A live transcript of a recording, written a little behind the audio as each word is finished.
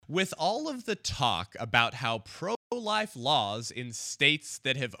With all of the talk about how pro-life laws in states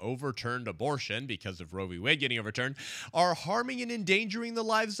that have overturned abortion because of Roe v. Wade getting overturned are harming and endangering the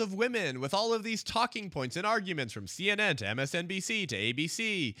lives of women, with all of these talking points and arguments from CNN to MSNBC to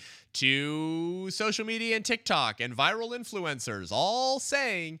ABC to social media and TikTok and viral influencers all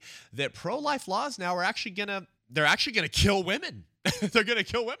saying that pro-life laws now are actually gonna kill women. They're going to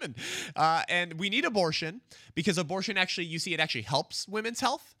kill women. And we need abortion because abortion actually, you see, it actually helps women's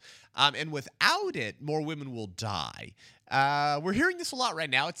health. And without it, more women will die. We're hearing this a lot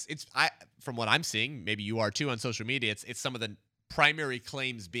right now. From what I'm seeing, maybe you are too on social media, it's some of the primary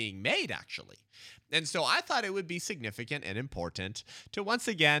claims being made, actually. And so I thought it would be significant and important to once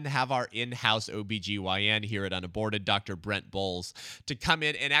again have our in-house OBGYN here at Unaborted, Dr. Brent Bowles, to come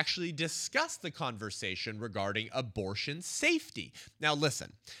in and actually discuss the conversation regarding abortion safety. Now,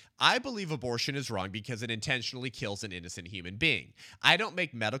 listen, I believe abortion is wrong because it intentionally kills an innocent human being. I don't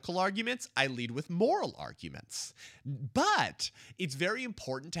make medical arguments. I lead with moral arguments. But it's very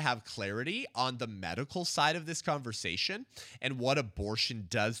important to have clarity on the medical side of this conversation and what abortion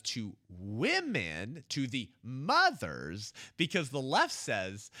does to women, to the mothers, because the left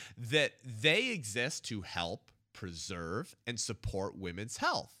says that they exist to help preserve and support women's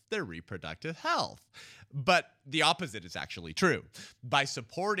health, their reproductive health. But the opposite is actually true. By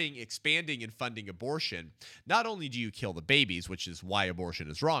supporting, expanding, and funding abortion, not only do you kill the babies, which is why abortion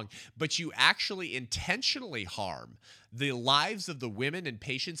is wrong, but you actually intentionally harm the lives of the women and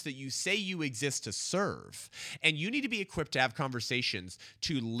patients that you say you exist to serve. And you need to be equipped to have conversations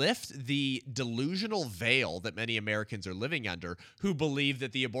to lift the delusional veil that many Americans are living under, who believe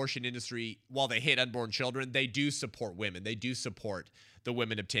that the abortion industry, while they hate unborn children, they do support women. They do support the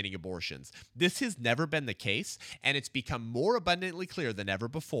women obtaining abortions. This has never been the case, and it's become more abundantly clear than ever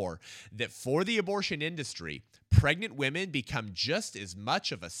before that for the abortion industry, pregnant women become just as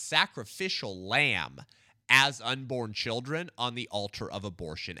much of a sacrificial lamb as unborn children on the altar of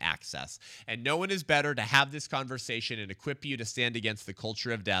abortion access. And no one is better to have this conversation and equip you to stand against the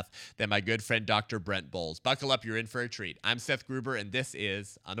culture of death than my good friend Dr. Brent Bowles. Buckle up, you're in for a treat. I'm Seth Gruber, and this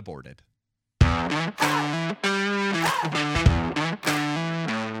is Unaborted.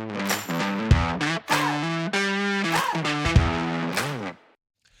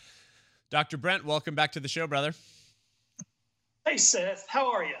 Dr. Brent, welcome back to the show, brother. Hey, Seth.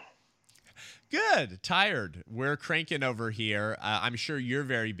 How are you? Good. Tired. We're cranking over here. I'm sure you're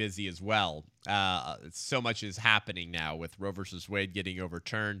very busy as well. So much is happening now with Roe versus Wade getting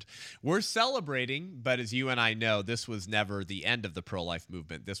overturned. We're celebrating, but as you and I know, this was never the end of the pro-life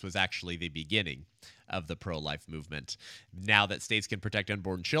movement. This was actually the beginning of the pro-life movement. Now that states can protect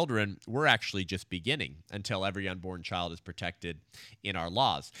unborn children, we're actually just beginning until every unborn child is protected in our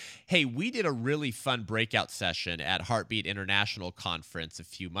laws. Hey, we did a really fun breakout session at Heartbeat International Conference a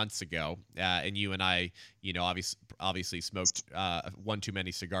few months ago, and you and I, obviously smoked one too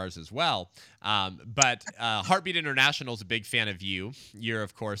many cigars as well. But Heartbeat International is a big fan of you. You're,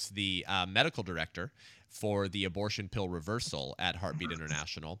 of course, the medical director for the abortion pill reversal at Heartbeat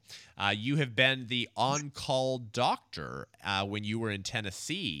International. You have been the on-call doctor when you were in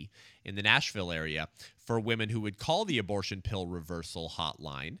Tennessee in the Nashville area for women who would call the abortion pill reversal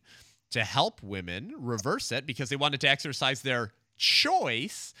hotline to help women reverse it because they wanted to exercise their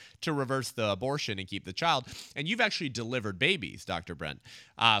choice to reverse the abortion and keep the child. And you've actually delivered babies, Dr. Brent,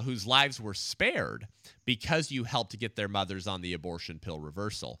 whose lives were spared because you helped to get their mothers on the abortion pill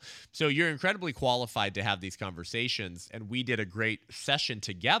reversal. So you're incredibly qualified to have these conversations. And we did a great session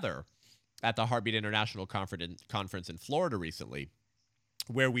together at the Heartbeat International Conference in Florida recently,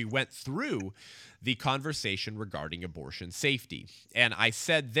 where we went through the conversation regarding abortion safety. And I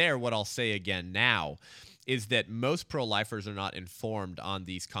said there what I'll say again now, is that most pro-lifers are not informed on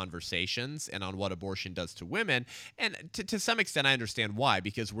these conversations and on what abortion does to women. And to some extent, I understand why,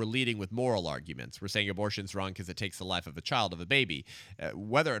 because we're leading with moral arguments. We're saying abortion's wrong because it takes the life of a child, of a baby.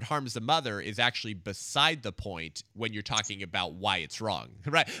 Whether it harms the mother is actually beside the point when you're talking about why it's wrong,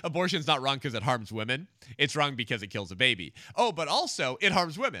 right? Abortion's not wrong because it harms women. It's wrong because it kills a baby. Oh, but also it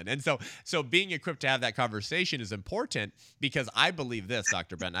harms women. And so being equipped to have that conversation is important because I believe this,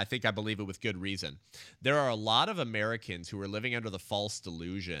 Dr. Brent, I think I believe it with good reason. There are a lot of Americans who are living under the false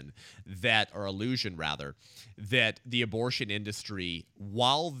illusion that the abortion industry,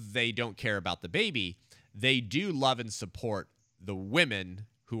 while they don't care about the baby, they do love and support the women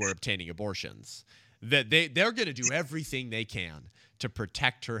who are obtaining abortions. That they're going to do everything they can to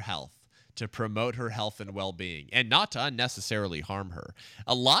protect her health, to promote her health and well-being, and not to unnecessarily harm her.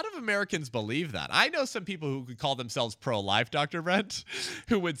 A lot of Americans believe that. I know some people who could call themselves pro-life, Dr. Brent,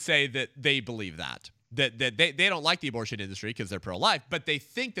 who would say that they believe that. that they don't like the abortion industry because they're pro-life, but they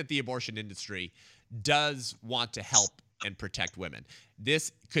think that the abortion industry does want to help and protect women.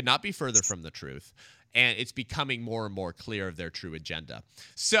 This could not be further from the truth, and it's becoming more and more clear of their true agenda.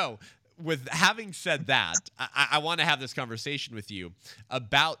 So, with having said that, I want to have this conversation with you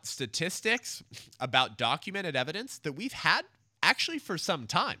about statistics, about documented evidence that we've had actually for some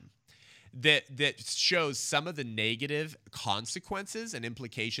time that shows some of the negative consequences and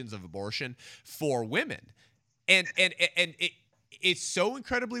implications of abortion for women. And it's so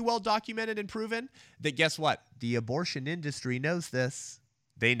incredibly well documented and proven that guess what? The abortion industry knows this.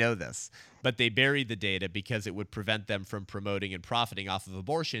 They know this, but they bury the data because it would prevent them from promoting and profiting off of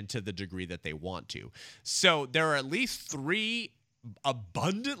abortion to the degree that they want to. So there are at least 3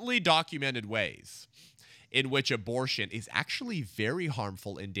 abundantly documented ways in which abortion is actually very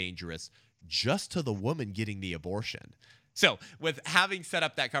harmful and dangerous just to the woman getting the abortion. So with having set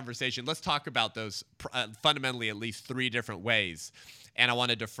up that conversation, let's talk about those fundamentally at least 3 different ways. And I want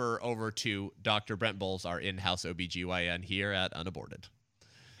to defer over to Dr. Brent Bowles, our in-house OBGYN here at Unaborted.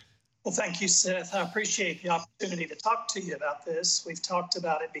 Well, thank you, Seth. I appreciate the opportunity to talk to you about this. We've talked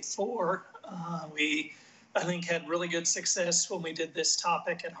about it before. I think, had really good success when we did this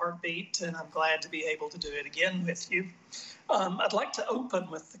topic at Heartbeat, and I'm glad to be able to do it again with you. I'd like to open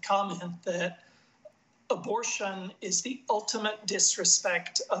with the comment that abortion is the ultimate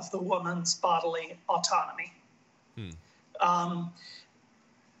disrespect of the woman's bodily autonomy.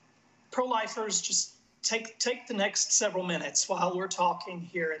 Pro-lifers, just take the next several minutes while we're talking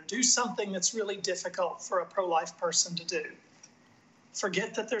here and do something that's really difficult for a pro-life person to do.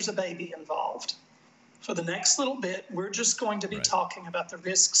 Forget that there's a baby involved. For the next little bit, we're just going to be talking about the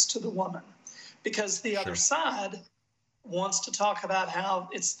risks to the woman, because the other side wants to talk about how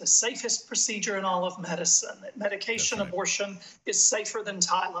it's the safest procedure in all of medicine, that medication abortion is safer than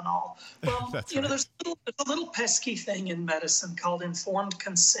Tylenol. Well, there's a little pesky thing in medicine called informed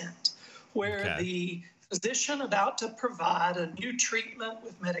consent, where the physician about to provide a new treatment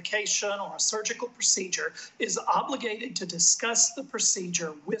with medication or a surgical procedure is obligated to discuss the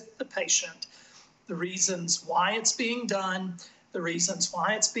procedure with the patient, the reasons why it's being done, the reasons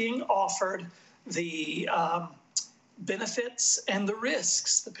why it's being offered, the benefits and the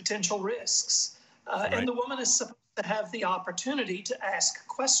risks, the potential risks. And the woman is supposed to have the opportunity to ask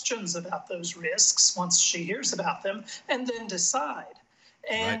questions about those risks once she hears about them and then decide.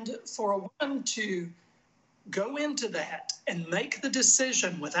 And for a woman to go into that and make the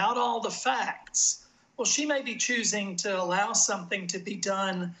decision without all the facts, well, she may be choosing to allow something to be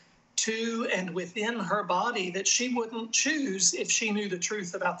done to and within her body that she wouldn't choose if she knew the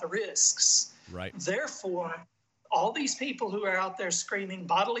truth about the risks. Therefore, all these people who are out there screaming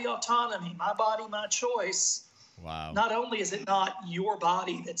bodily autonomy, my body, my choice, not only is it not your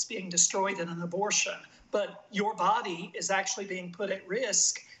body that's being destroyed in an abortion, but your body is actually being put at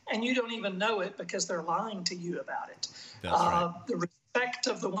risk, and you don't even know it because they're lying to you about it. The respect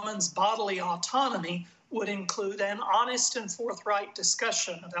of the woman's bodily autonomy would include an honest and forthright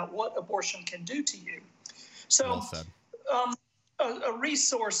discussion about what abortion can do to you. So a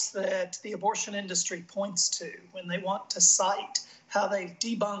resource that the abortion industry points to when they want to cite how they've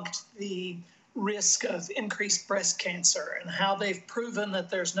debunked the risk of increased breast cancer and how they've proven that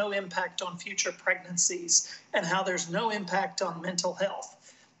there's no impact on future pregnancies and how there's no impact on mental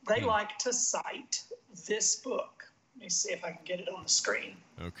health. They like to cite this book. Let me see if I can get it on the screen.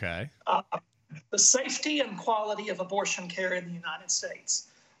 The Safety and Quality of Abortion Care in the United States.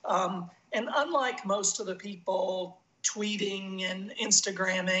 And unlike most of the people tweeting and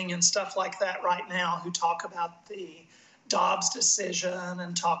Instagramming and stuff like that right now who talk about the Dobbs decision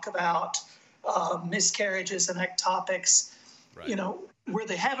and talk about miscarriages and ectopics, where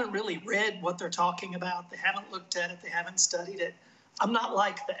they haven't really read what they're talking about, they haven't looked at it, they haven't studied it. I'm not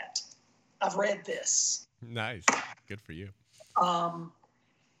like that. I've read this. Nice. Good for you.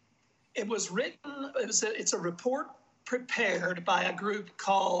 It was written, it's a report prepared by a group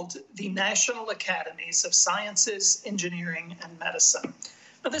called the National Academies of Sciences, Engineering, and Medicine.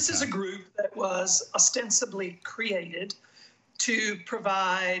 Now, this is a group that was ostensibly created to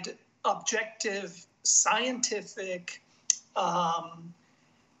provide objective, scientific,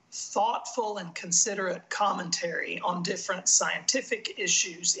 thoughtful and considerate commentary on different scientific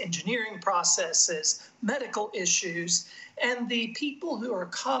issues, engineering processes, medical issues, and the people who are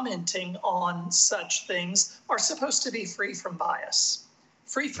commenting on such things are supposed to be free from bias,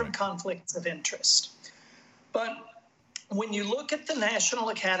 free from conflicts of interest. But when you look at the National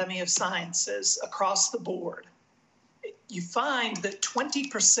Academy of Sciences across the board, you find that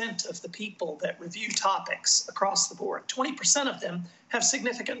 20% of the people that review topics across the board, 20% of them have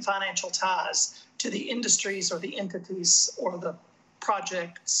significant financial ties to the industries or the entities or the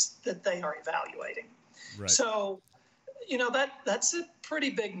projects that they are evaluating. Right. So, that's a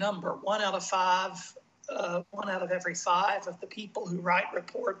pretty big number. 1 out of every 5 of the people who write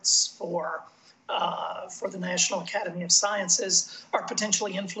reports for the National Academy of Sciences are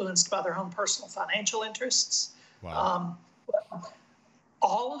potentially influenced by their own personal financial interests. Wow.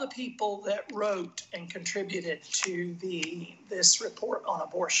 All of the people that wrote and contributed to this report on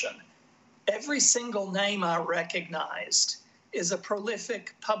abortion, every single name I recognized is a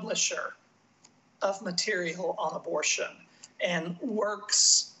prolific publisher of material on abortion and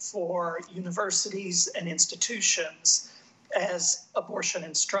works for universities and institutions as abortion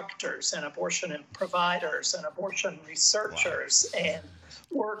instructors and abortion providers and abortion researchers. Wow. And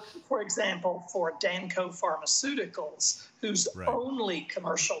work, for example, for Danco Pharmaceuticals, whose only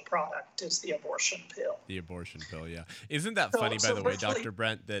commercial product is the abortion pill. The abortion pill, yeah. Isn't that funny, by the way, Dr.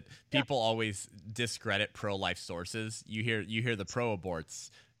 Brent, that people always discredit pro-life sources? You hear the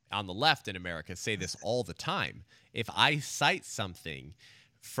pro-aborts on the left in America say this all the time. If I cite something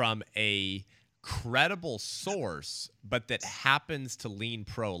from a credible source, but that happens to lean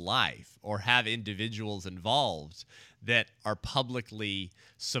pro-life or have individuals involved that are publicly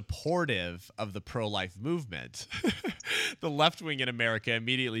supportive of the pro-life movement, the left wing in America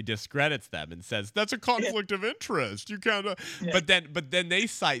immediately discredits them and says that's a conflict of interest. You kind of, but then they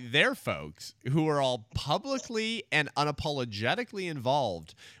cite their folks who are all publicly and unapologetically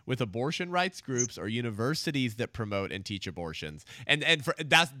involved with abortion rights groups or universities that promote and teach abortions, and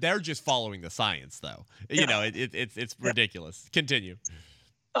they're just following the science, though. It's ridiculous. Continue.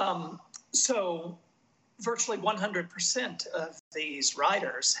 So virtually 100% of these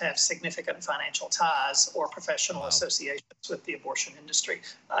writers have significant financial ties or professional associations with the abortion industry.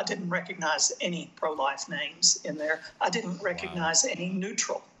 I didn't recognize any pro-life names in there. I didn't recognize any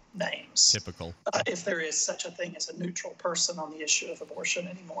neutral names. Typical. If there is such a thing as a neutral person on the issue of abortion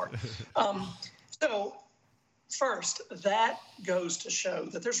anymore. So first, that goes to show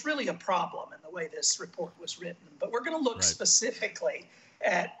that there's really a problem in the way this report was written. But we're going to look specifically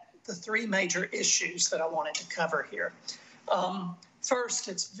at the 3 major issues that I wanted to cover here. First,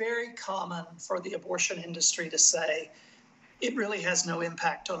 it's very common for the abortion industry to say it really has no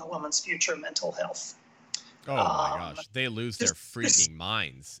impact on a woman's future mental health. Oh my gosh, they lose their freaking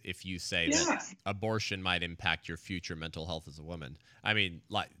minds if you say that abortion might impact your future mental health as a woman. I mean,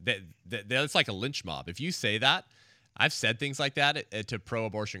 like it's like a lynch mob. If you say that, I've said things like that to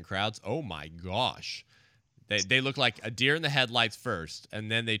pro-abortion crowds. Oh my gosh. They look like a deer in the headlights first,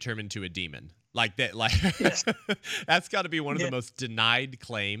 and then they turn into a demon. Like that, that's got to be one of the most denied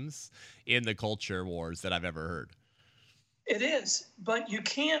claims in the culture wars that I've ever heard. It is, but you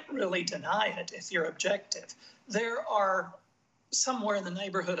can't really deny it if you're objective. There are somewhere in the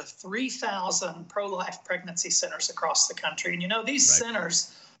neighborhood of 3,000 pro-life pregnancy centers across the country, and these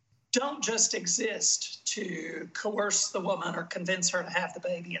centers don't just exist to coerce the woman or convince her to have the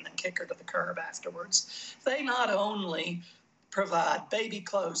baby and then kick her to the curb afterwards. They not only provide baby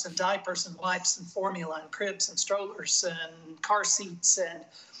clothes and diapers and wipes and formula and cribs and strollers and car seats, and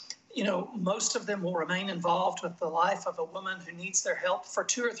most of them will remain involved with the life of a woman who needs their help for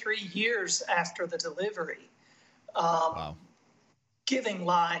 2 or 3 years after the delivery. Giving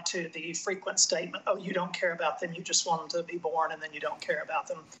lie to the frequent statement, oh, you don't care about them, you just want them to be born, and then you don't care about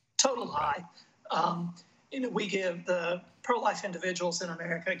them. Total lie. We give the pro-life individuals in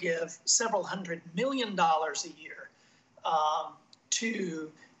America give several $100 million a year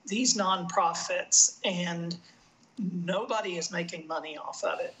to these nonprofits, and nobody is making money off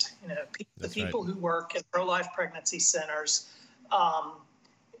of it. The people who work at pro-life pregnancy centers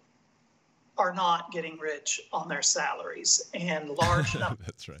are not getting rich on their salaries, and large numbers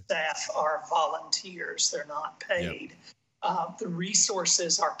of staff are volunteers. They're not paid. The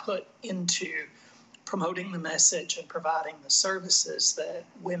resources are put into promoting the message and providing the services that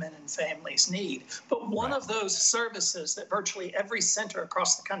women and families need. But one of those services that virtually every center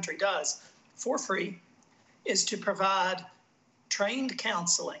across the country does for free is to provide trained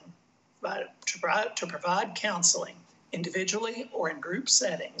counseling, to provide counseling individually or in group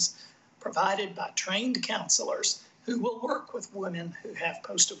settings provided by trained counselors who will work with women who have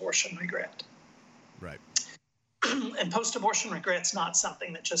post-abortion regret. Right. And post-abortion regret's not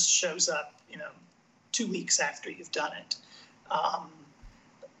something that just shows up, 2 weeks after you've done it.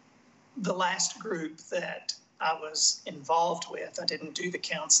 The last group that I was involved with, I didn't do the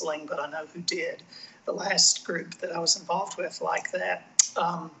counseling, but I know who did. The last group that I was involved with like that,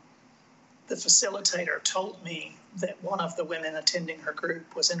 the facilitator told me that one of the women attending her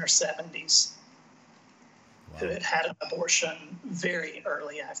group was in her 70s, who had had an abortion very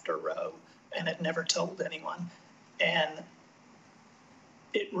early after Roe, and had never told anyone. And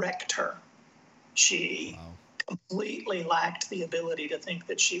it wrecked her. She completely lacked the ability to think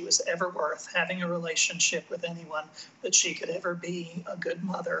that she was ever worth having a relationship with anyone, that she could ever be a good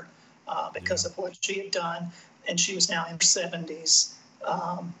mother because of what she had done. And she was now in her 70s,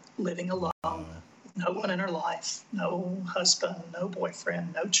 living alone, with no one in her life, no husband, no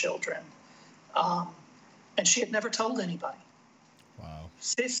boyfriend, no children. And she had never told anybody. Wow.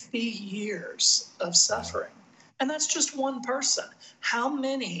 50 years of suffering. And that's just one person. How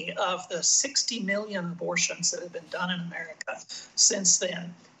many of the 60 million abortions that have been done in America since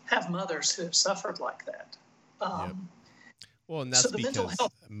then have mothers who have suffered like that? Well, and that's because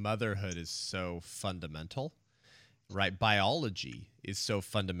motherhood is so fundamental, right? Biology is so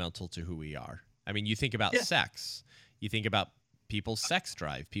fundamental to who we are. I mean, you think about sex. You think about people's sex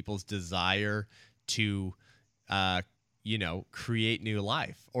drive, people's desire to create new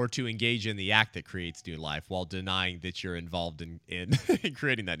life, or to engage in the act that creates new life while denying that you're involved in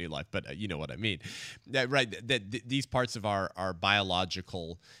creating that new life. But you know what I mean, right? That these parts of our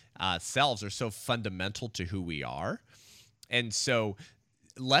biological selves are so fundamental to who we are. And so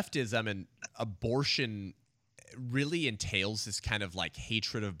leftism and abortion really entails this kind of like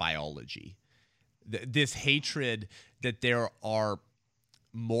hatred of biology, this hatred that there are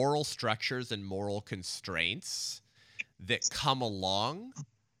moral structures and moral constraints that come along,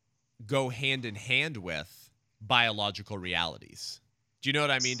 go hand in hand with biological realities. Do you know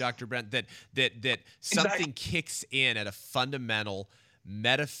what I mean, Dr. Brent? That something kicks in at a fundamental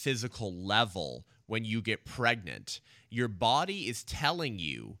metaphysical level when you get pregnant. Your body is telling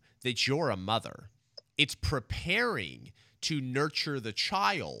you that you're a mother. It's preparing to nurture the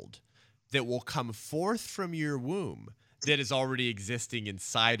child that will come forth from your womb that is already existing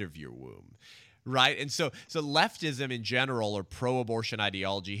inside of your womb. Right. And so leftism in general, or pro-abortion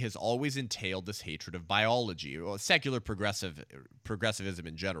ideology, has always entailed this hatred of biology, or secular progressivism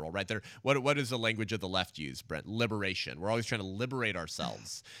in general. Right there. What is the language of the left use, Brent? Liberation. We're always trying to liberate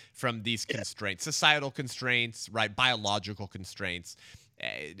ourselves from these constraints, societal constraints, right? Biological constraints.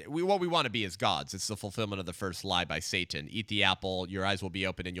 What we want to be as gods. It's the fulfillment of the first lie by Satan. Eat the apple, your eyes will be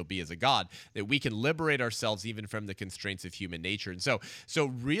open, and you'll be as a god. That we can liberate ourselves even from the constraints of human nature. And so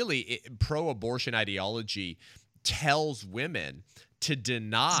really, pro-abortion ideology tells women to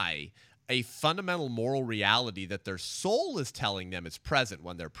deny a fundamental moral reality that their soul is telling them is present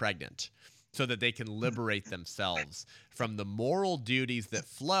when they're pregnant, so that they can liberate themselves from the moral duties that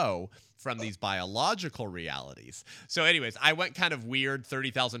flow from these biological realities. So anyways, I went kind of weird,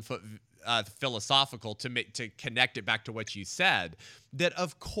 30,000 foot philosophical to connect it back to what you said, that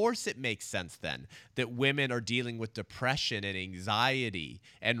of course it makes sense then that women are dealing with depression and anxiety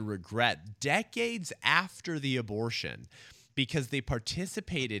and regret decades after the abortion, because they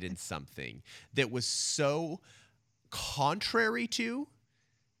participated in something that was so contrary to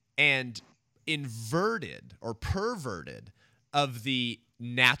and inverted or perverted of the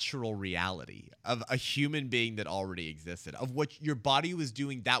natural reality of a human being that already existed, of what your body was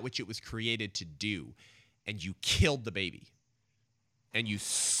doing, that which it was created to do, and you killed the baby and you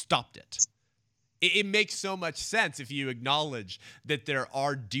stopped it. It makes so much sense if you acknowledge that there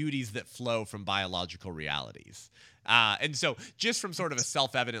are duties that flow from biological realities. And so just from sort of a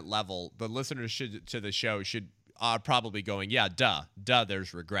self-evident level, the listeners to the show should probably going, yeah, duh,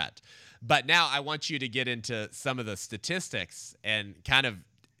 there's regret. But now I want you to get into some of the statistics and kind of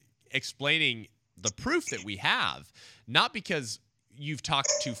explaining the proof that we have, not because you've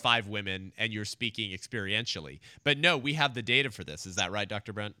talked to 5 women and you're speaking experientially, but no, we have the data for this. Is that right,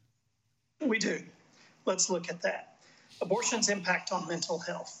 Dr. Brent? We do. Let's look at that. Abortion's impact on mental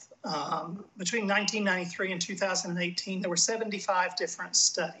health. Between 1993 and 2018, there were 75 different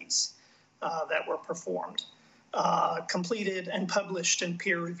studies that were performed, completed and published in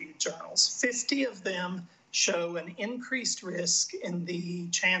peer-reviewed journals. 50 of them show an increased risk in the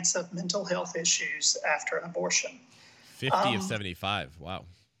chance of mental health issues after an abortion. 50 of 75. Wow.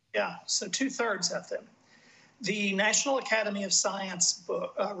 Yeah, so 2/3 of them. The National Academy of Science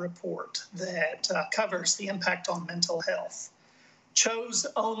report that covers the impact on mental health chose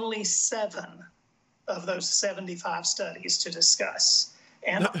only 7 of those 75 studies to discuss.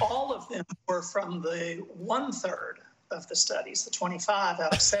 And all of them were from the 1/3 of the studies, the 25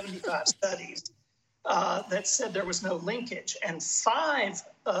 out of 75 studies, that said there was no linkage. And 5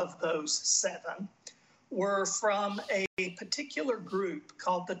 of those 7 were from a particular group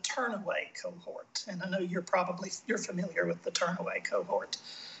called the Turnaway cohort. And I know you're familiar with the Turnaway cohort.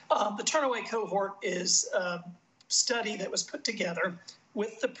 The Turnaway cohort is a study that was put together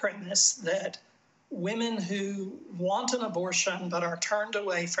with the premise that women who want an abortion but are turned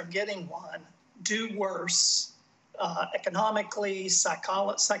away from getting one do worse economically,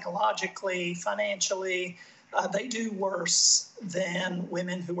 psychologically, financially. They do worse than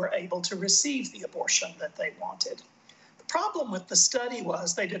women who were able to receive the abortion that they wanted. The problem with the study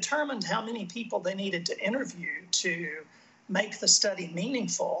was they determined how many people they needed to interview to make the study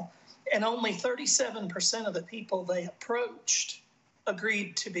meaningful, and only 37% of the people they approached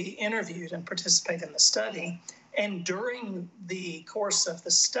agreed to be interviewed and participate in the study. And during the course of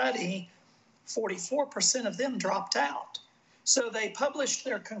the study, 44% of them dropped out. So they published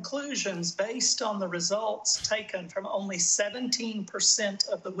their conclusions based on the results taken from only 17%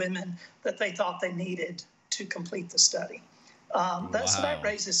 of the women that they thought they needed to complete the study. So that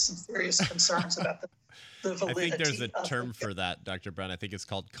raises some serious concerns about the validity. I think there's a term for that, Dr. Brown. I think it's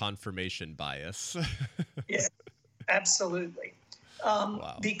called confirmation bias. Yeah, absolutely.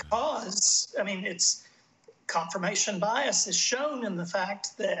 Because, I mean, it's confirmation bias is shown in the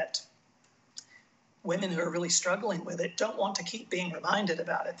fact that women who are really struggling with it don't want to keep being reminded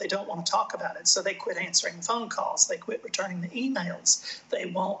about it. They don't want to talk about it. So they quit answering phone calls. They quit returning the emails. They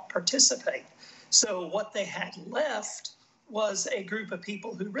won't participate. So what they had left was a group of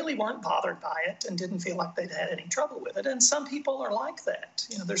people who really weren't bothered by it and didn't feel like they'd had any trouble with it. And some people are like that.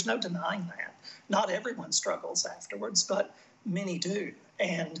 You know, there's no denying that. Not everyone struggles afterwards, but many do.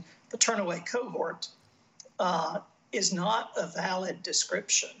 And the turnaway cohort is not a valid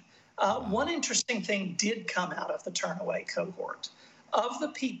description. One interesting thing did come out of the turnaway cohort. Of the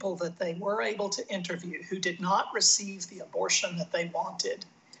people that they were able to interview who did not receive the abortion that they wanted,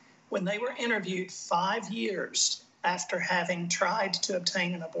 when they were interviewed 5 years after having tried to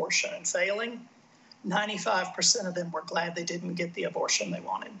obtain an abortion and failing, 95% of them were glad they didn't get the abortion they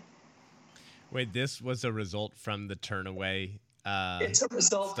wanted. Wait, this was a result from the turnaway It's a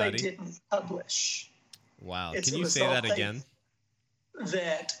result study? they didn't publish. Wow. It's Can a you say result that again?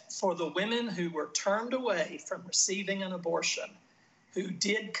 That for the women who were turned away from receiving an abortion, who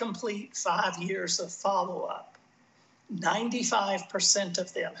did complete 5 years of follow-up, 95%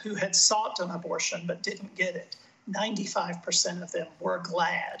 of them who had sought an abortion but didn't get it, 95% of them were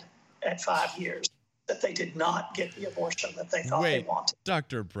glad at 5 years that they did not get the abortion that they thought they wanted.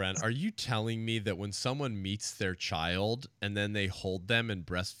 Dr. Brent, are you telling me that when someone meets their child and then they hold them and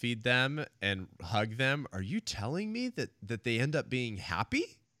breastfeed them and hug them, are you telling me that they end up being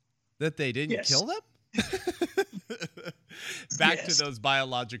happy? That they didn't kill them? Back to those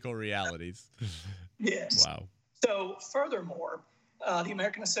biological realities. Yes. Wow. So furthermore, the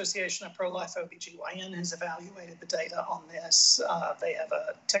American Association of Pro-Life OBGYN has evaluated the data on this. They have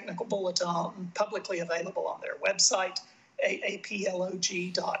a technical bulletin publicly available on their website,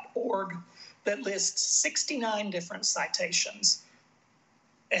 aaplog.org, that lists 69 different citations.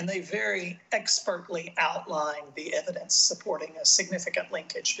 And they very expertly outline the evidence supporting a significant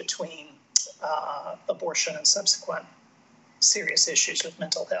linkage between abortion and subsequent serious issues with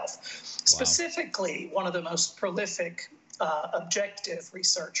mental health. Wow. Specifically, one of the most prolific objective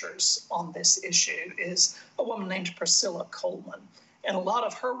researchers on this issue is a woman named Priscilla Coleman. And a lot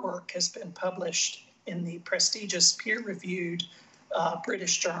of her work has been published in the prestigious peer-reviewed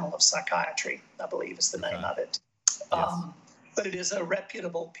British Journal of Psychiatry, I believe is the name of it. Yes. But it is a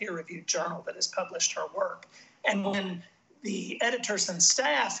reputable peer-reviewed journal that has published her work. And when the editors and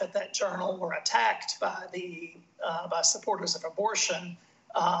staff at that journal were attacked by by supporters of abortion,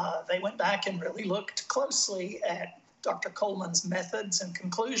 they went back and really looked closely at Dr. Coleman's methods and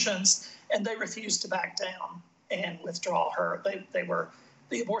conclusions, and they refused to back down and withdraw her.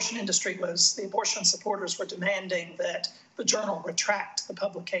 The abortion supporters were demanding that the journal retract the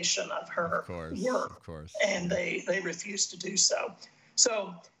publication of her work, of course. And they refused to do so.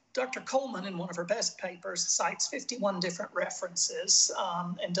 So Dr. Coleman, in one of her best papers, cites 51 different references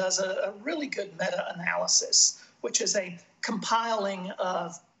and does a really good meta-analysis, which is a compiling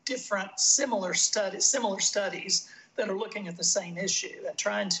of different similar studies that are looking at the same issue and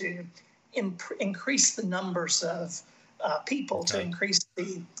trying to increase the numbers of people to increase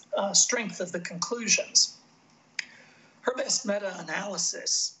the strength of the conclusions. Her best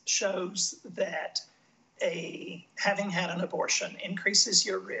meta-analysis shows that having had an abortion increases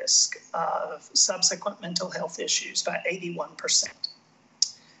your risk of subsequent mental health issues by 81%.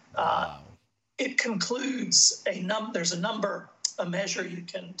 Wow. It concludes there's a measure you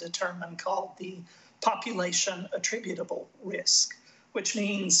can determine called the population attributable risk, which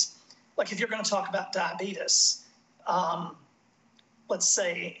means, like if you're going to talk about diabetes, let's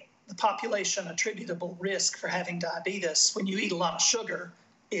say the population attributable risk for having diabetes when you eat a lot of sugar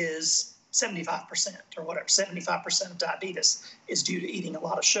is 75% or whatever. 75% of diabetes is due to eating a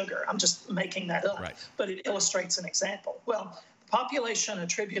lot of sugar. I'm just making that up, Right. but it illustrates an example. Well, the population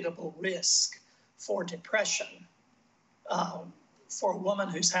attributable risk for depression for a woman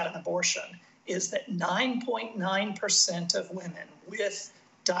who's had an abortion is that 9.9% of women with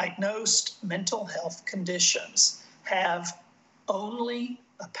diagnosed mental health conditions have only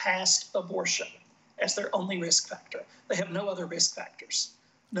a past abortion as their only risk factor. They have no other risk factors,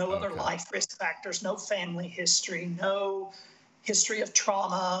 no other life risk factors, no family history, no history of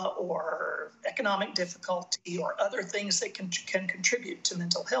trauma or economic difficulty or other things that can contribute to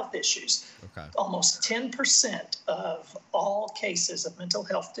mental health issues. Okay. Almost 10% of all cases of mental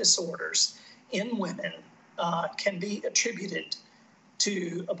health disorders in women can be attributed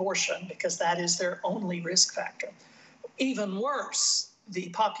to abortion because that is their only risk factor. Even worse, the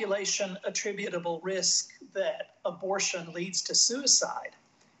population attributable risk that abortion leads to suicide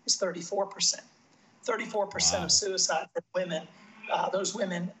is 34%. 34% of suicide for women, those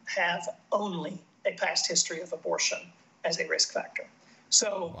women have only a past history of abortion as a risk factor.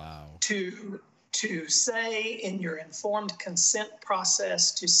 So to say in your informed consent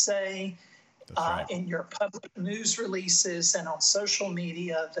process, to say in your public news releases and on social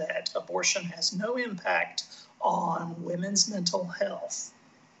media that abortion has no impact on women's mental health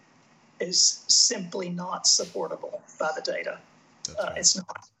is simply not supportable by the data. It's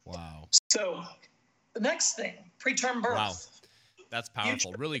not. Wow. So the next thing, preterm birth. Wow. That's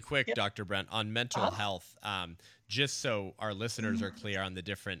powerful. Really quick, Dr. Brent, on mental health, just so our listeners are clear on the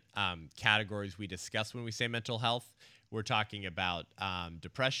different categories we discuss when we say mental health, we're talking about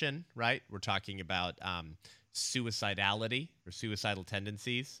depression, right? We're talking about suicidality or suicidal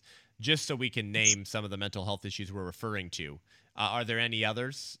tendencies, just so we can name some of the mental health issues we're referring to. Are there any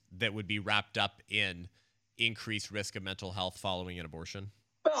others that would be wrapped up in increased risk of mental health following an abortion?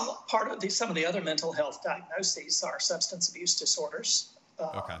 Well, part of some of the other mental health diagnoses are substance abuse disorders,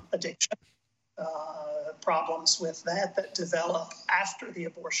 addiction, problems with that develop after the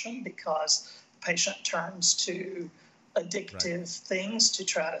abortion because the patient turns to addictive things to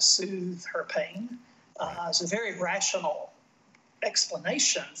try to soothe her pain. It's a very rational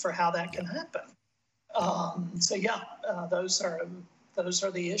explanation for how that can happen. Those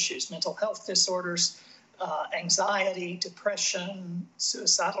are the issues: mental health disorders, anxiety, depression,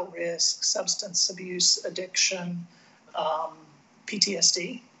 suicidal risk, substance abuse, addiction,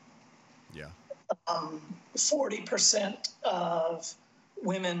 PTSD. 40% of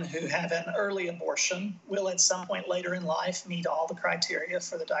women who have an early abortion will at some point later in life meet all the criteria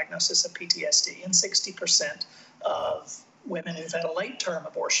for the diagnosis of PTSD, and 60% of women who've had a late-term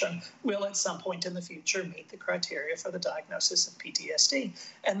abortion will at some point in the future meet the criteria for the diagnosis of PTSD.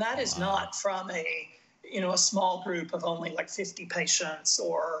 And that is not from a small group of only like 50 patients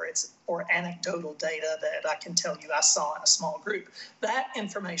or anecdotal data that I can tell you I saw in a small group. That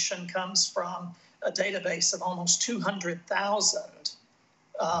information comes from a database of almost 200,000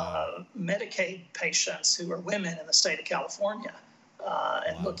 Medicaid patients who are women in the state of California,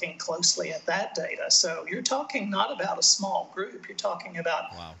 and looking closely at that data. So you're talking not about a small group. You're talking about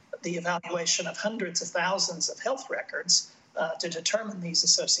the evaluation of hundreds of thousands of health records to determine these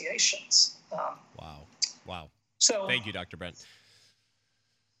associations. Wow. So thank you, Dr. Brent.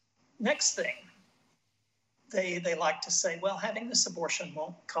 Next thing, they like to say, well, having this abortion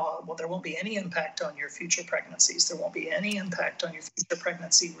there won't be any impact on your future pregnancies. There won't be any impact on your future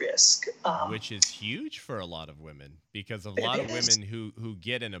pregnancy risk. Which is huge for a lot of women, because a lot of women who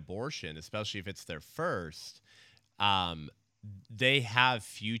get an abortion, especially if it's their first, they have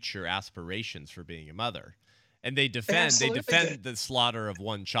future aspirations for being a mother. And they defend the slaughter of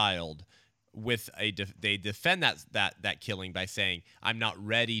one child with they defend that killing by saying, I'm not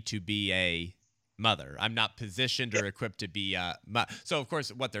ready to be a mother. I'm not positioned or equipped to be a mother. So of course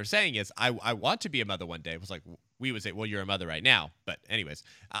what they're saying is, I want to be a mother one day. It was like, we would say, well, you're a mother right now. But anyways,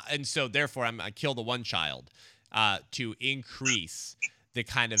 and so therefore I kill the one child to increase the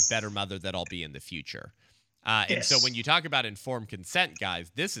kind of better mother that I'll be in the future. And so when you talk about informed consent,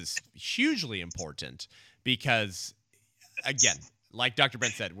 guys, this is hugely important because, again, like Dr.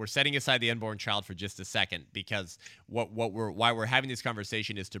 Brent said, we're setting aside the unborn child for just a second, because why we're having this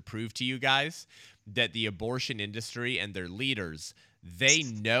conversation is to prove to you guys that the abortion industry and their leaders, they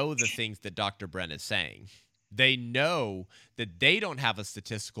know the things that Dr. Brent is saying. They know that they don't have a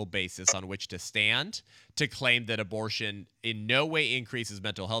statistical basis on which to stand to claim that abortion in no way increases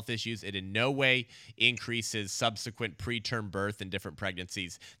mental health issues. It in no way increases subsequent preterm birth and different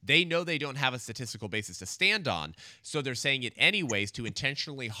pregnancies. They know they don't have a statistical basis to stand on, so they're saying it anyways to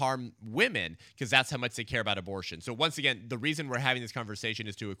intentionally harm women because that's how much they care about abortion. So once again, the reason we're having this conversation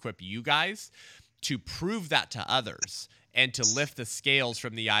is to equip you guys to prove that to others and to lift the scales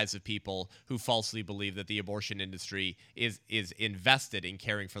from the eyes of people who falsely believe that the abortion industry is invested in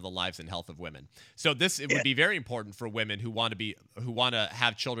caring for the lives and health of women. So it would be very important for women who want to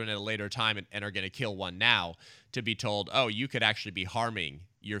have children at a later time and are going to kill one now to be told, oh, you could actually be harming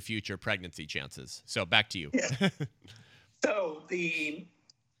your future pregnancy chances. So back to you. Yeah. So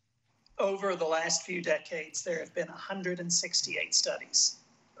over the last few decades, there have been 168 studies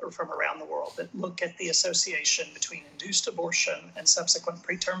from around the world that look at the association between induced abortion and subsequent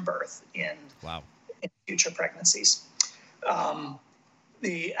preterm birth in future pregnancies.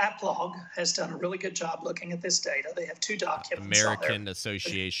 The APLOG has done a really good job looking at this data. They have 2 documents. American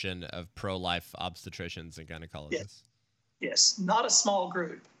Association of Pro-Life Obstetricians and Gynecologists. Yes, not a small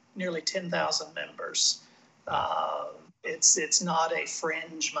group, nearly 10,000 members. It's not a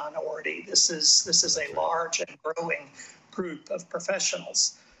fringe minority. This is a large and growing group of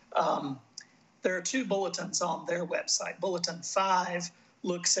professionals. There are 2 bulletins on their website. Bulletin 5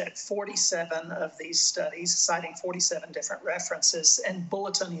 looks at 47 of these studies, citing 47 different references, and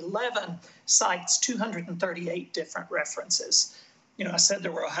Bulletin 11 cites 238 different references. You know, I said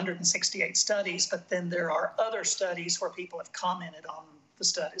there were 168 studies, but then there are other studies where people have commented on the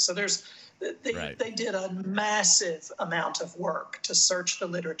studies. So they did a massive amount of work to search the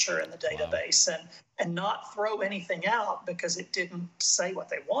literature in the database and not throw anything out because it didn't say what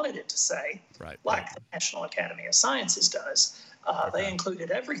they wanted it to say, like the National Academy of Sciences does. They included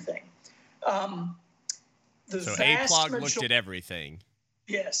everything. So APLOG looked at everything.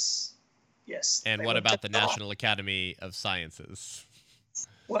 Yes. And what about the National Academy of Sciences?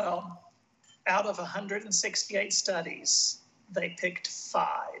 Well, out of 168 studies, they picked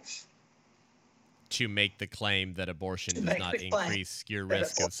 5. To make the claim that abortion does not increase your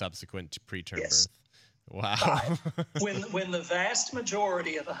risk of subsequent preterm birth. Wow. When the vast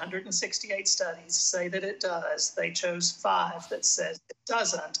majority of 168 studies say that it does, they chose 5 that says it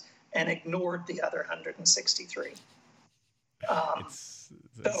doesn't and ignored the other 163.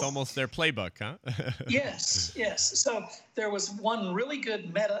 It's almost their playbook, huh? Yes. So there was one really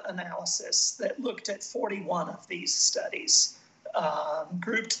good meta-analysis that looked at 41 of these studies,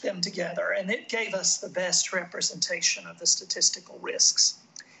 grouped them together, and it gave us the best representation of the statistical risks.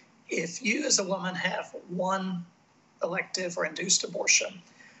 If you as a woman have 1 elective or induced abortion,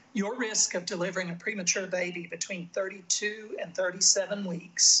 your risk of delivering a premature baby between 32 and 37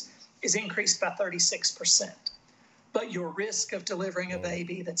 weeks is increased by 36%. But your risk of delivering a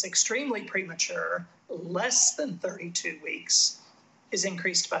baby that's extremely premature, less than 32 weeks, is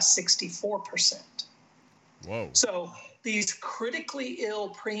increased by 64%. Whoa. So these critically ill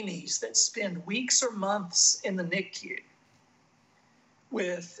preemies that spend weeks or months in the NICU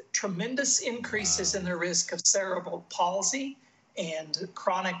with tremendous increases in their risk of cerebral palsy and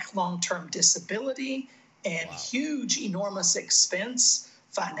chronic long-term disability and huge, enormous expense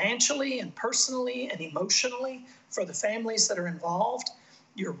financially and personally and emotionally for the families that are involved,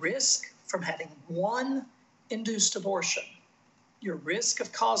 your risk from having 1 induced abortion, your risk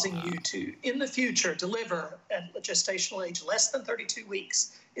of causing you to, in the future, deliver at a gestational age less than 32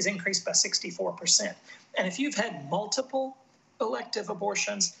 weeks is increased by 64%. And if you've had multiple elective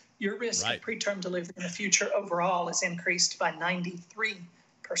abortions, your risk of preterm delivery in the future overall is increased by 93%.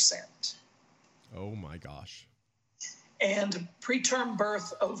 Oh my gosh. And preterm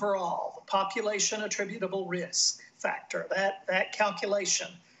birth overall, the population attributable risk factor, that calculation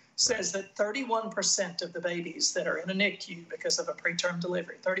says that 31% of the babies that are in a NICU because of a preterm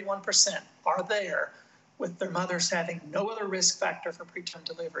delivery, 31% are there with their mothers having no other risk factor for preterm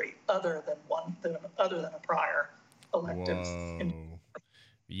delivery other than a prior elective. Whoa.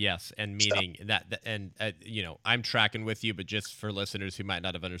 Yes, and meaning I'm tracking with you, but just for listeners who might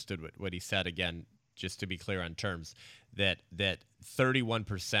not have understood what he said again, just to be clear on terms, that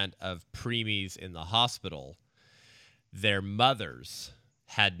 31% of preemies in the hospital, their mothers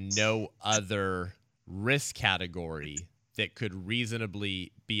had no other risk category that could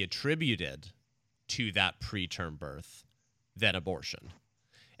reasonably be attributed to that preterm birth than abortion.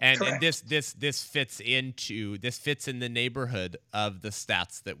 And this fits in the neighborhood of the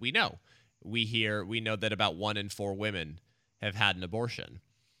stats that we know. We know that about 1 in 4 women have had an abortion.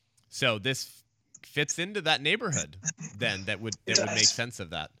 So this fits into that neighborhood then that would make sense of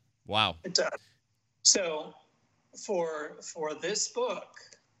that. Wow. It does. So for this book,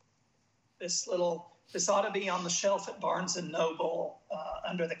 this ought to be on the shelf at Barnes and Noble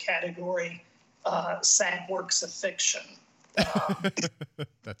under the category sad works of fiction.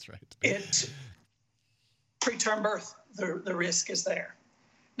 That's right. Preterm birth, the risk is there.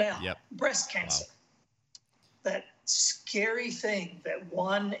 Now, breast cancer, that scary thing that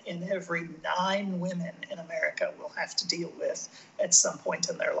 1 in every 9 women in America will have to deal with at some point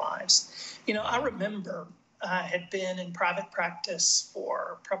in their lives. I remember I had been in private practice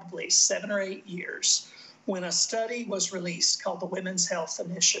for probably 7 or 8 years when a study was released called the Women's Health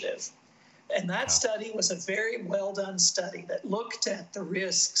Initiative. And that study was a very well done study that looked at the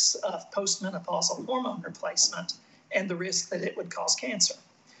risks of postmenopausal hormone replacement and the risk that it would cause cancer.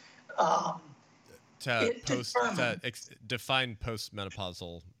 Define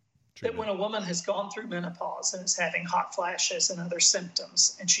postmenopausal treatment. That when a woman has gone through menopause and is having hot flashes and other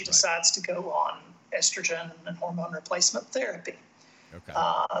symptoms, and she decides to go on estrogen and hormone replacement therapy. Okay.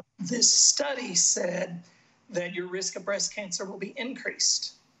 This study said that your risk of breast cancer will be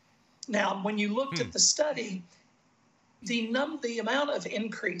increased. Now, when you looked at the study, the amount of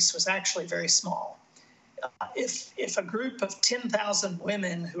increase was actually very small. If a group of 10,000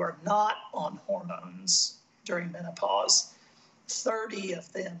 women who are not on hormones during menopause, 30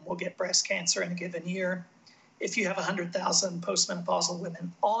 of them will get breast cancer in a given year. If you have 100,000 postmenopausal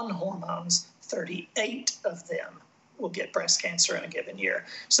women on hormones, 38 of them will get breast cancer in a given year.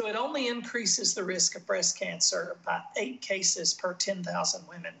 So it only increases the risk of breast cancer by 8 cases per 10,000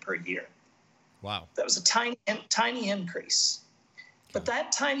 women per year. Wow. That was a tiny increase. But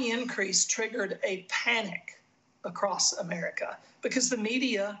that tiny increase triggered a panic across America because the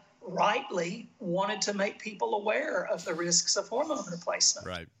media rightly wanted to make people aware of the risks of hormone replacement.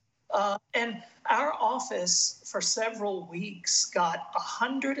 Right. And our office for several weeks got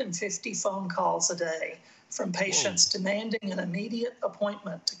 150 phone calls a day from patients demanding an immediate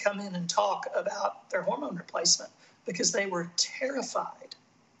appointment to come in and talk about their hormone replacement because they were terrified.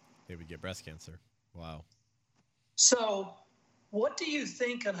 They would get breast cancer. Wow. So what do you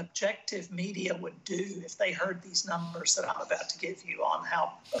think an objective media would do if they heard these numbers that I'm about to give you on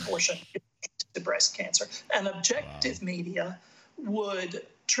how abortion leads to breast cancer? An objective media would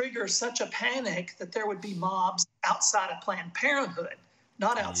trigger such a panic that there would be mobs outside of Planned Parenthood,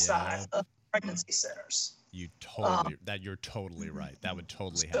 not outside of pregnancy centers. You're totally right. That would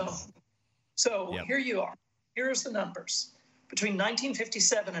totally happen. So here you are. Here's the numbers. Between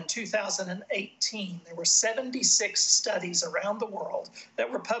 1957 and 2018, there were 76 studies around the world that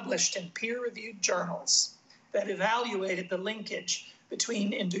were published in peer-reviewed journals that evaluated the linkage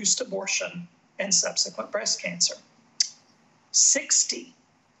between induced abortion and subsequent breast cancer. 60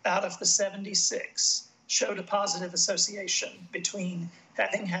 out of the 76 showed a positive association between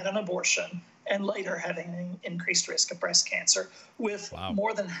having had an abortion and later having an increased risk of breast cancer, with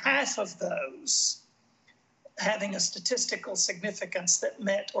more than half of those having a statistical significance that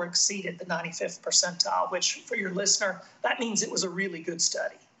met or exceeded the 95th percentile, which for your listener, that means it was a really good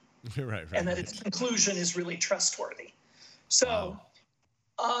study. Right. And that its conclusion is really trustworthy. So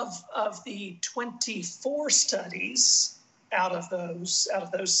of the 24 studies out of those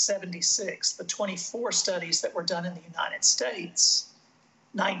 76, the 24 studies that were done in the United States,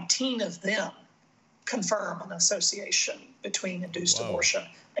 19 of them confirm an association between induced abortion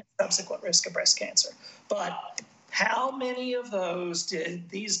and subsequent risk of breast cancer. But how many of those did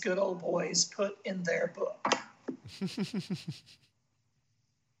these good old boys put in their book?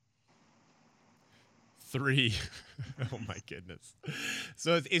 3. Oh my goodness.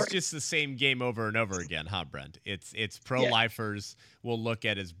 So it's just the same game over and over again, huh, Brent? It's pro-lifers will look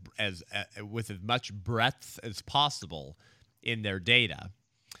at as with as much breadth as possible in their data,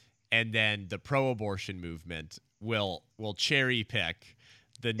 and then the pro-abortion movement will cherry pick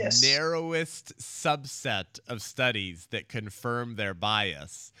the narrowest subset of studies that confirm their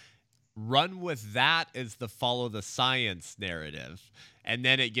bias, run with that as the follow the science narrative, and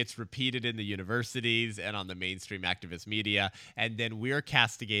then it gets repeated in the universities and on the mainstream activist media, and then we're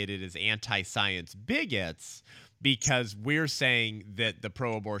castigated as anti-science bigots because we're saying that the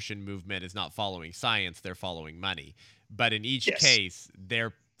pro-abortion movement is not following science, they're following money. But in each case,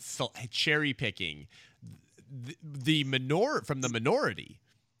 they're cherry picking from the minority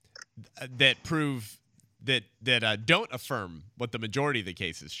that prove that don't affirm what the majority of the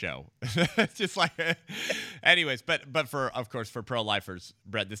cases show. It's just like, anyways. But for pro-lifers,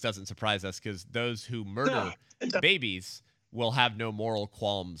 Brett, this doesn't surprise us because those who murder babies will have no moral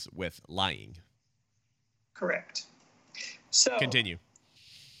qualms with lying. Correct. So continue.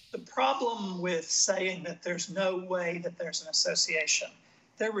 The problem with saying that there's no way that there's an association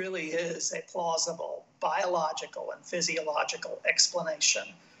there really is a plausible biological and physiological explanation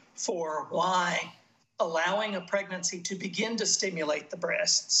for why allowing a pregnancy to begin to stimulate the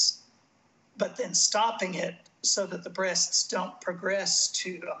breasts, but then stopping it so that the breasts don't progress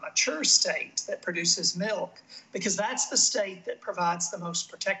to a mature state that produces milk, because that's the state that provides the most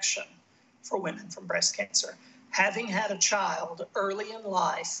protection for women from breast cancer. Having had a child early in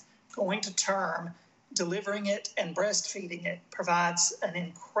life, going to term, delivering it and breastfeeding it provides an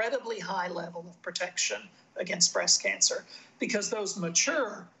incredibly high level of protection against breast cancer, because those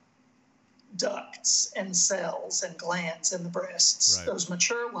mature ducts and cells and glands in the breasts, Right. those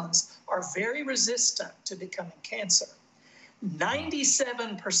mature ones, are very resistant to becoming cancer.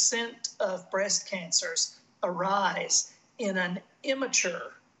 97% of breast cancers arise in an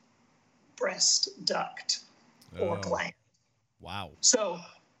immature breast duct or gland. Wow. So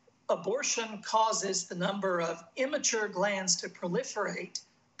abortion causes the number of immature glands to proliferate,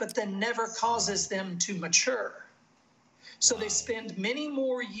 but then never causes them to mature. So they spend many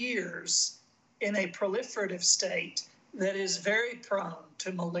more years in a proliferative state that is very prone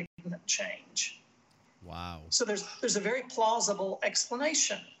to malignant change. Wow. So there's a very plausible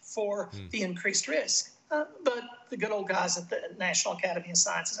explanation for the increased risk. But the good old guys at the National Academy of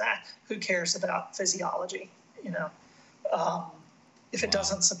Sciences, who cares about physiology? If it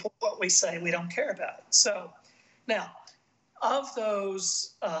doesn't support what we say, we don't care about it. So now, of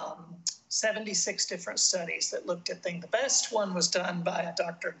those 76 different studies that looked at things, the best one was done by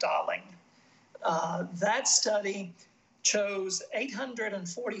Dr. Darling. That study chose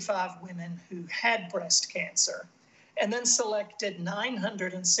 845 women who had breast cancer and then selected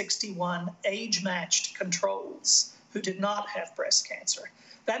 961 age-matched controls who did not have breast cancer.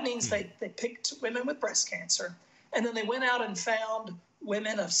 That means they picked women with breast cancer, and then they went out and found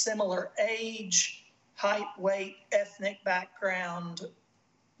women of similar age, height, weight, ethnic background,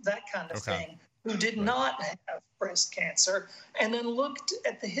 that kind of thing, who did not have breast cancer, and then looked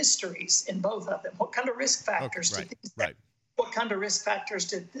at the histories in both of them. What kind of risk factors did these have? What kind of risk factors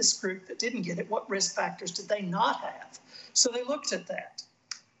did this group that didn't get it? What risk factors did they not have? So they looked at that.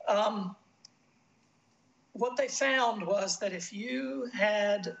 What they found was that if you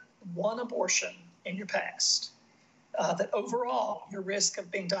had one abortion in your past, that overall your risk of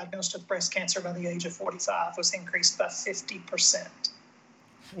being diagnosed with breast cancer by the age of 45 was increased by 50%.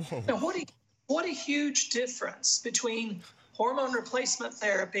 Whoa. Now, what a huge difference between hormone replacement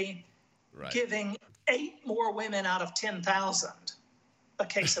therapy giving 8 more women out of 10,000 a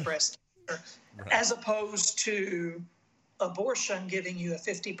case of breast cancer, as opposed to abortion giving you a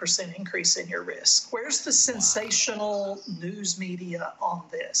 50% increase in your risk. Where's the sensational news media on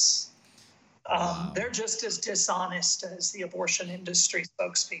this? They're just as dishonest as the abortion industry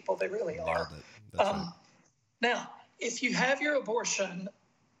spokespeople. They really are. Now, if you have your abortion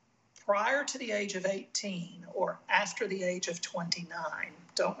prior to the age of 18 or after the age of 29,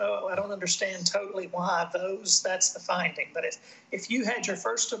 I don't understand totally why that's the finding. But if you had your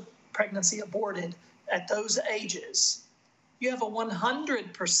first pregnancy aborted at those ages, you have a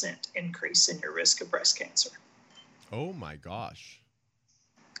 100% increase in your risk of breast cancer. Oh my gosh.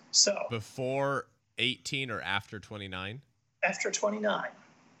 So before 18 or after 29? After 29,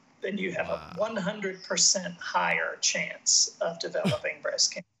 then you have a 100% higher chance of developing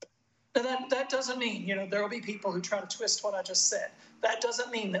breast cancer. Now that doesn't mean, there will be people who try to twist what I just said. That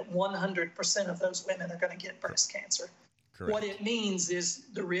doesn't mean that 100% of those women are going to get breast cancer. Correct. What it means is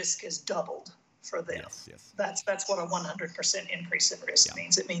the risk is doubled for them. Yes. That's what a 100% increase in risk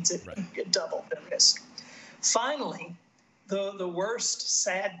means. It means it doubled the risk. Finally, the worst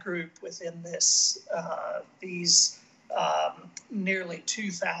sad group within this, these nearly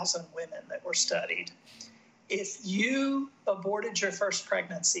 2,000 women that were studied, if you aborted your first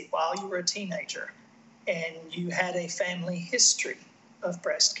pregnancy while you were a teenager and you had a family history of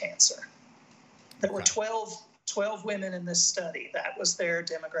breast cancer, there were 12 women in this study. That was their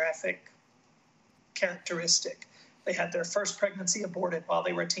demographic characteristic. They had their first pregnancy aborted while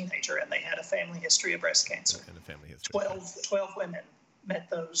they were a teenager, and they had a family history of breast cancer. And a family history. 12 women met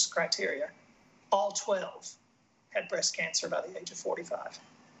those criteria. All 12 had breast cancer by the age of 45.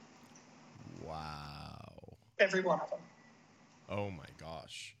 Wow. Every one of them. Oh my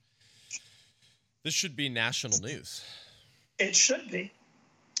gosh. This should be national news. It should be.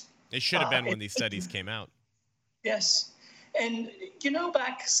 It should have been when these studies came out. Yes. And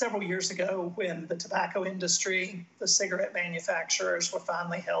back several years ago when the tobacco industry, the cigarette manufacturers were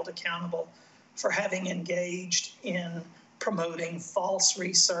finally held accountable for having engaged in promoting false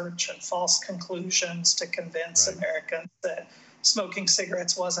research and false conclusions to convince Americans that smoking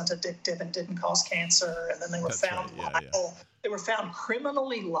cigarettes wasn't addictive and didn't cause cancer, and then they were That's found right. Yeah, liable. They were found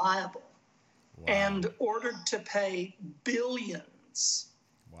criminally liable and ordered to pay billions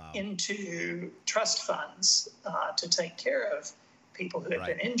into trust funds to take care of people who had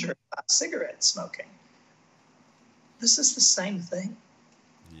been injured by cigarette smoking. This is the same thing.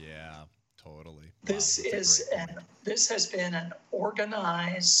 Yeah, totally. This has been an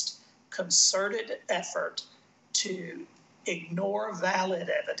organized, concerted effort to ignore valid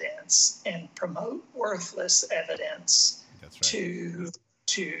evidence and promote worthless evidence. That's right.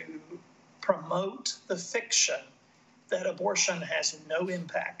 To promote the fiction that abortion has no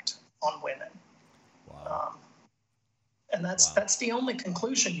impact on women. Wow. And that's the only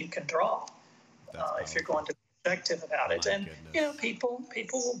conclusion you can draw if you're going to be objective about it. And people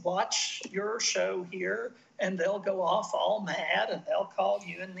will watch your show here and they'll go off all mad and they'll call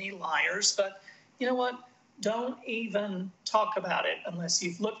you and me liars. But you know what? Don't even talk about it unless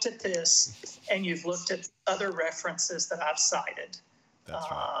you've looked at this and you've looked at other references that I've cited.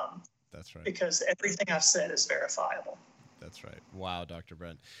 That's right. Because everything I've said is verifiable. That's right. Wow, Dr.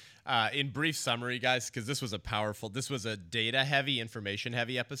 Brent. In brief summary, guys, because this was a data-heavy,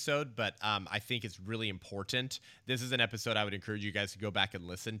 information-heavy episode, but I think it's really important. This is an episode I would encourage you guys to go back and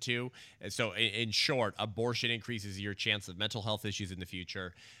listen to. So in short, abortion increases your chance of mental health issues in the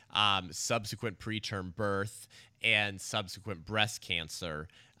future, subsequent preterm birth, and subsequent breast cancer,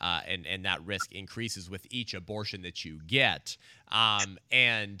 and that risk increases with each abortion that you get.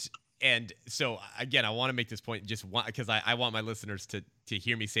 And so, again, I want to make this point just because I want my listeners to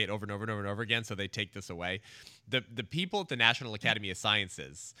hear me say it over and over and over and over again so they take this away. The people at the National Academy of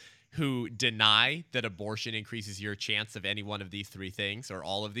Sciences who deny that abortion increases your chance of any one of these three things or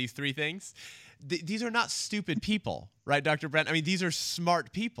all of these three things, these are not stupid people, right, Dr. Brent? I mean, these are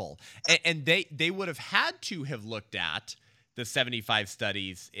smart people. And they would have had to have looked at the 75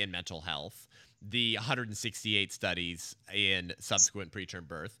 studies in mental health, the 168 studies in subsequent preterm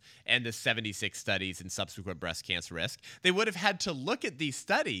birth, and the 76 studies in subsequent breast cancer risk. They would have had to look at these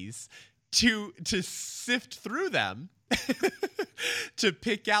studies to sift through them to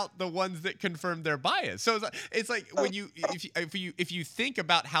pick out the ones that confirm their bias. So it's like when if you think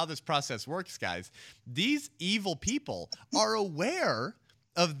about how this process works, guys, these evil people are aware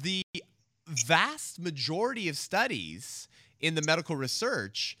of the vast majority of studies in the medical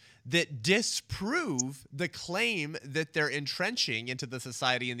research that disprove the claim that they're entrenching into the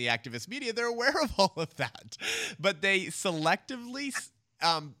society and the activist media. They're aware of all of that, but they selectively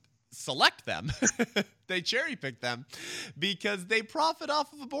select them. They cherry pick them because they profit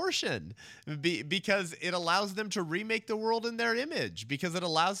off of abortion, because it allows them to remake the world in their image, because it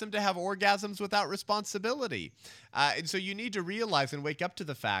allows them to have orgasms without responsibility. And so you need to realize and wake up to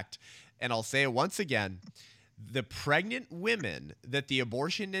the fact, and I'll say it once again, the pregnant women that the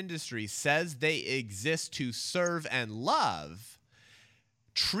abortion industry says they exist to serve and love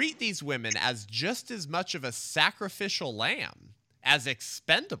treat these women as just as much of a sacrificial lamb, as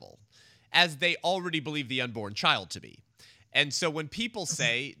expendable, as they already believe the unborn child to be. And so when people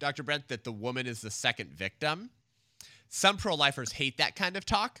say, Dr. Brent, that the woman is the second victim, some pro-lifers hate that kind of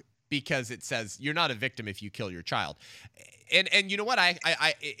talk because it says you're not a victim if you kill your child. And you know what? I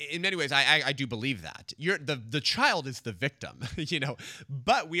in many ways I do believe that. The child is the victim,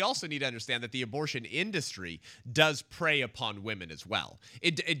 But we also need to understand that the abortion industry does prey upon women as well.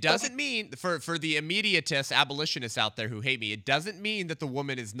 It doesn't mean for the immediatist abolitionists out there who hate me, it doesn't mean that the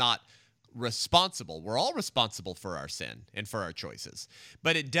woman is not responsible. We're all responsible for our sin and for our choices.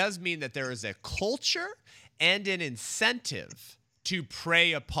 But it does mean that there is a culture and an incentive to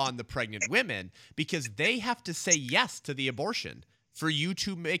prey upon the pregnant women because they have to say yes to the abortion for you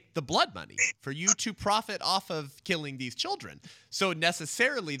to make the blood money, for you to profit off of killing these children. So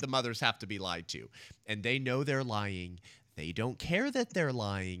necessarily the mothers have to be lied to. And they know they're lying. They don't care that they're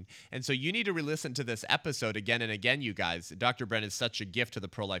lying. And so you need to re-listen to this episode again and again, you guys. Dr. Brent is such a gift to the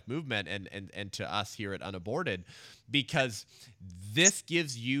pro-life movement and to us here at Unaborted, because this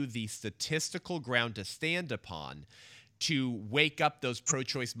gives you the statistical ground to stand upon to wake up those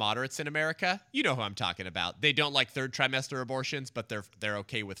pro-choice moderates in America. You know who I'm talking about. They don't like third trimester abortions, but they're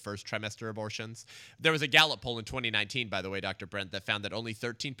okay with first trimester abortions. There was a Gallup poll in 2019, by the way, Dr. Brent, that found that only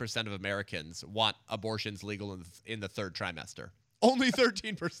 13% of Americans want abortions legal in the third trimester. Only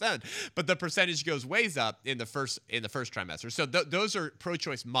 13%, but the percentage goes ways up in the first trimester. So those are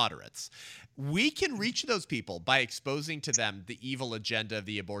pro-choice moderates. We can reach those people by exposing to them the evil agenda of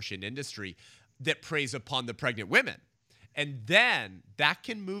the abortion industry that preys upon the pregnant women. And then that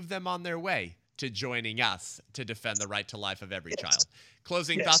can move them on their way to joining us to defend the right to life of every child.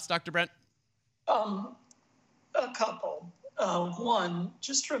 Closing thoughts, Dr. Brent? A couple. One,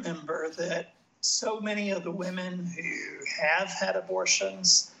 just remember that so many of the women who have had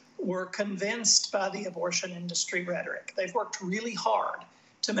abortions were convinced by the abortion industry rhetoric. They've worked really hard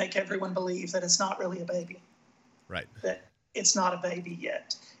to make everyone believe that it's not really a baby. Right. That it's not a baby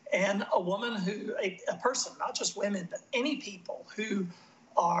yet. And a woman a person, not just women, but any people who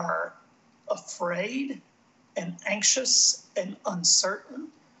are afraid and anxious and uncertain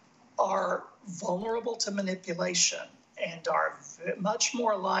are vulnerable to manipulation and are much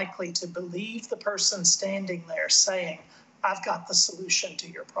more likely to believe the person standing there saying, I've got the solution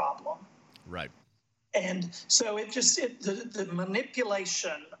to your problem. Right. And so the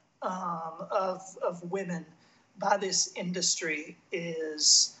manipulation of women by this industry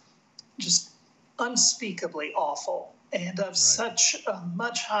is just unspeakably awful and of such a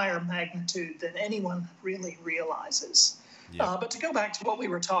much higher magnitude than anyone really realizes. Yep. But to go back to what we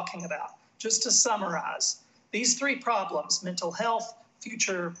were talking about, just to summarize, these three problems, mental health,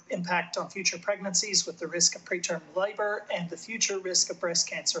 future impact on future pregnancies with the risk of preterm labor, and the future risk of breast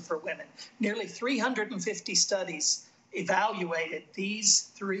cancer for women. Nearly 350 studies evaluated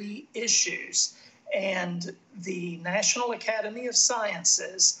these three issues, and the National Academy of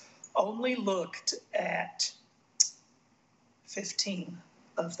Sciences only looked at 15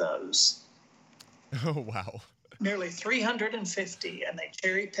 of those. Oh, wow. Nearly 350, and they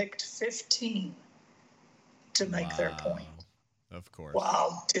cherry-picked 15 to make their point. Of course.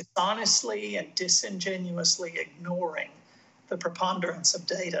 While dishonestly and disingenuously ignoring the preponderance of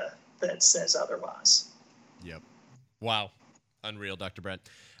data that says otherwise. Yep. Wow. Unreal, Dr. Brent.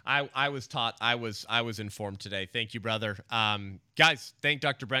 I was taught, I was informed today. Thank you, brother. Guys, thank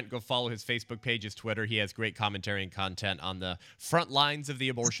Dr. Brent. Go follow his Facebook page, his Twitter. He has great commentary and content on the front lines of the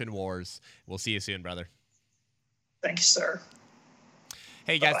abortion wars. We'll see you soon, brother. Thank you, sir.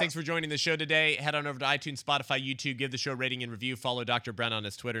 Hey, guys, thanks for joining the show today. Head on over to iTunes, Spotify, YouTube. Give the show a rating and review. Follow Dr. Brent on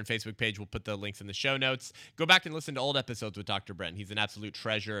his Twitter and Facebook page. We'll put the links in the show notes. Go back and listen to old episodes with Dr. Brent. He's an absolute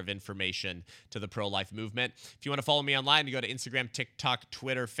treasure of information to the pro-life movement. If you want to follow me online, you go to Instagram, TikTok,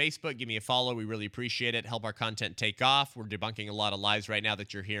 Twitter, Facebook. Give me a follow. We really appreciate it. Help our content take off. We're debunking a lot of lies right now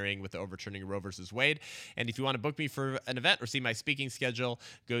that you're hearing with the overturning of Roe versus Wade. And if you want to book me for an event or see my speaking schedule,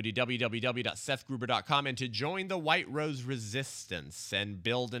 go to www.sethgruber.com. And to join the White Rose Resistance and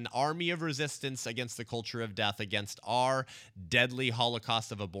build an army of resistance against the culture of death, against our deadly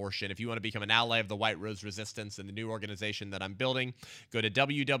holocaust of abortion. If you want to become an ally of the White Rose Resistance and the new organization that I'm building, go to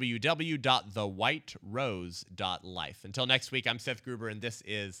www.thewhiterose.life. Until next week, I'm Seth Gruber, and this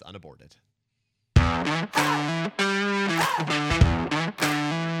is Unaborted.